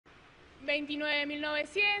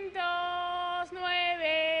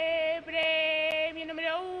29.909, premio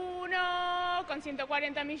número 1, con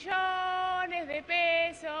 140 millones de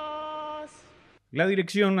pesos. La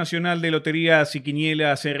Dirección Nacional de Loterías y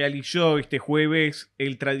Quinielas se realizó este jueves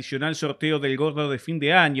el tradicional sorteo del Gordo de fin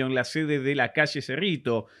de año en la sede de la calle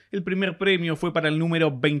Cerrito. El primer premio fue para el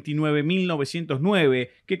número 29.909,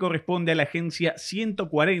 que corresponde a la agencia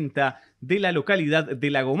 140 de la localidad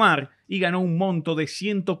de Lagomar y ganó un monto de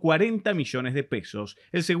 140 millones de pesos.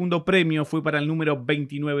 El segundo premio fue para el número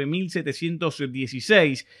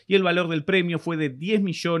 29.716 y el valor del premio fue de 10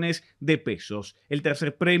 millones de pesos. El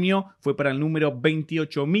tercer premio fue para el número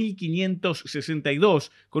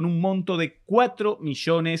 28.562 con un monto de 4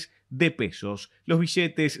 millones de pesos. Los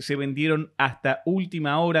billetes se vendieron hasta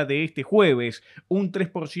última hora de este jueves. Un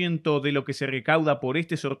 3% de lo que se recauda por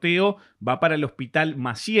este sorteo va para el Hospital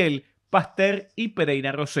Maciel, Pasteur y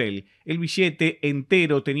Pereira Rosell. El billete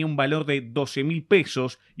entero tenía un valor de 12.000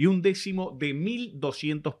 pesos y un décimo de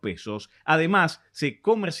 1.200 pesos. Además, se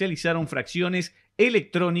comercializaron fracciones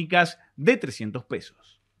electrónicas de 300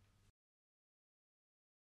 pesos.